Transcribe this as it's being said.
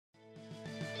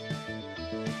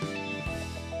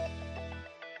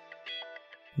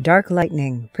Dark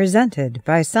Lightning, presented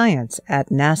by Science at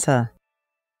NASA.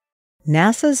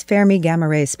 NASA's Fermi Gamma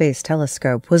Ray Space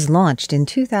Telescope was launched in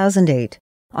 2008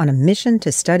 on a mission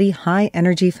to study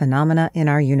high-energy phenomena in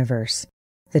our universe.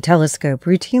 The telescope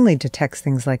routinely detects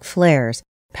things like flares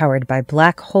powered by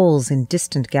black holes in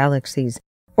distant galaxies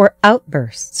or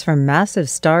outbursts from massive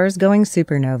stars going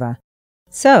supernova.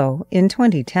 So, in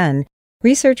 2010,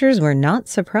 researchers were not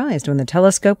surprised when the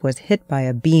telescope was hit by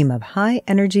a beam of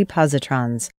high-energy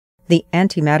positrons, the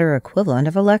antimatter equivalent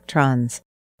of electrons.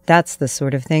 That's the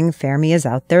sort of thing Fermi is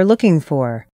out there looking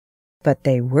for. But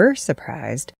they were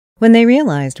surprised when they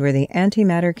realized where the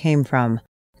antimatter came from,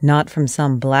 not from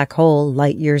some black hole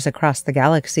light years across the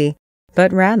galaxy,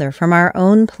 but rather from our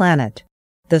own planet.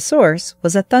 The source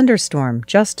was a thunderstorm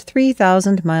just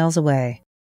 3,000 miles away.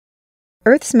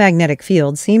 Earth's magnetic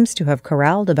field seems to have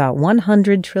corralled about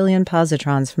 100 trillion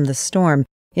positrons from the storm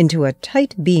into a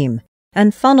tight beam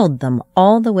and funneled them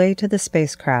all the way to the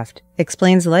spacecraft,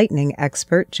 explains lightning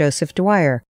expert Joseph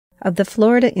Dwyer of the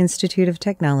Florida Institute of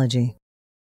Technology.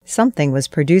 Something was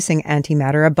producing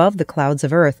antimatter above the clouds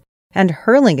of Earth and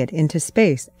hurling it into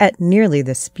space at nearly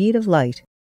the speed of light.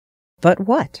 But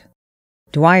what?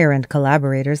 Dwyer and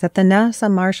collaborators at the NASA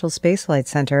Marshall Space Flight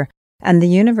Center and the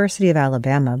University of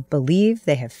Alabama believe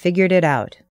they have figured it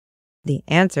out. The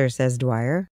answer, says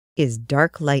Dwyer, is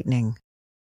dark lightning.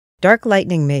 Dark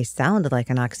lightning may sound like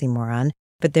an oxymoron,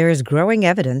 but there is growing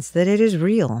evidence that it is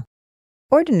real.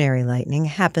 Ordinary lightning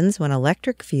happens when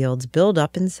electric fields build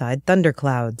up inside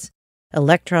thunderclouds.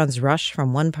 Electrons rush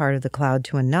from one part of the cloud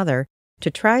to another to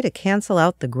try to cancel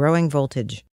out the growing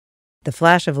voltage. The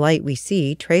flash of light we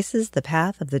see traces the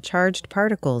path of the charged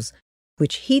particles,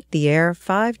 which heat the air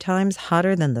 5 times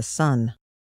hotter than the sun.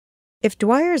 If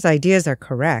Dwyer's ideas are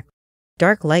correct,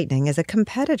 dark lightning is a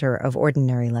competitor of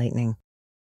ordinary lightning.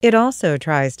 It also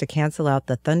tries to cancel out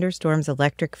the thunderstorm's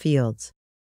electric fields.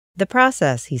 The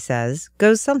process, he says,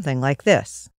 goes something like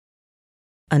this.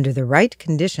 Under the right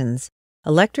conditions,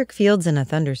 electric fields in a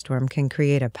thunderstorm can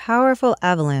create a powerful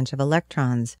avalanche of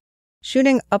electrons,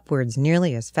 shooting upwards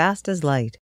nearly as fast as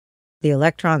light. The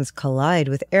electrons collide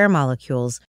with air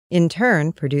molecules, in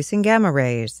turn producing gamma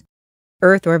rays.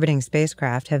 Earth-orbiting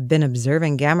spacecraft have been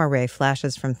observing gamma ray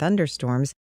flashes from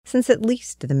thunderstorms since at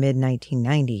least the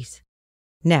mid-1990s.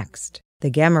 Next, the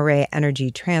gamma ray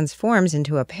energy transforms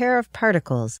into a pair of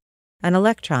particles, an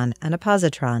electron and a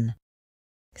positron.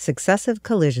 Successive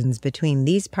collisions between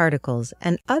these particles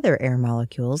and other air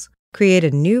molecules create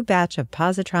a new batch of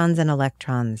positrons and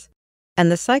electrons, and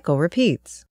the cycle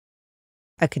repeats.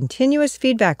 A continuous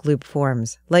feedback loop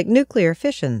forms, like nuclear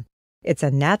fission. It's a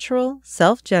natural,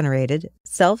 self-generated,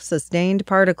 self-sustained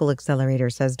particle accelerator,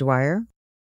 says Dwyer.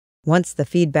 Once the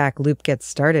feedback loop gets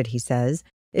started, he says,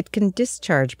 it can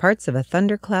discharge parts of a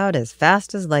thundercloud as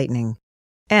fast as lightning.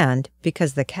 And,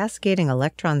 because the cascading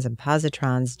electrons and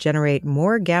positrons generate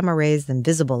more gamma rays than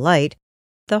visible light,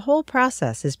 the whole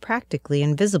process is practically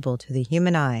invisible to the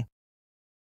human eye.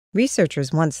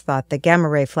 Researchers once thought that gamma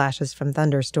ray flashes from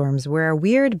thunderstorms were a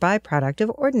weird byproduct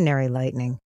of ordinary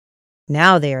lightning.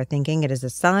 Now they are thinking it is a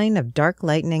sign of dark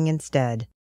lightning instead.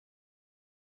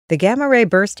 The gamma ray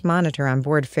burst monitor on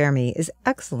board Fermi is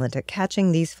excellent at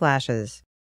catching these flashes.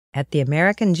 At the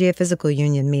American Geophysical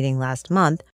Union meeting last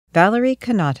month, Valerie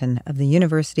Connaughton of the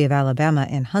University of Alabama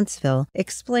in Huntsville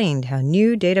explained how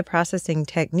new data processing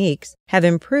techniques have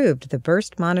improved the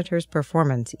burst monitor's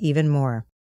performance even more.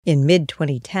 In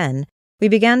mid-2010, we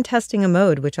began testing a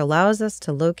mode which allows us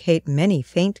to locate many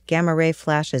faint gamma ray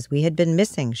flashes we had been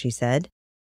missing, she said.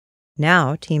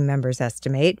 Now, team members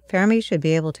estimate Fermi should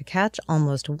be able to catch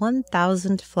almost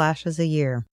 1,000 flashes a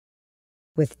year.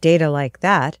 With data like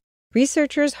that,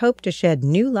 researchers hope to shed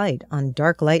new light on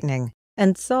dark lightning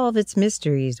and solve its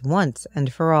mysteries once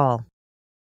and for all.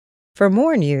 For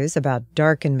more news about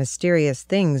dark and mysterious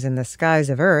things in the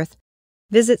skies of Earth,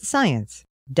 visit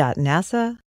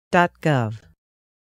science.nasa.gov.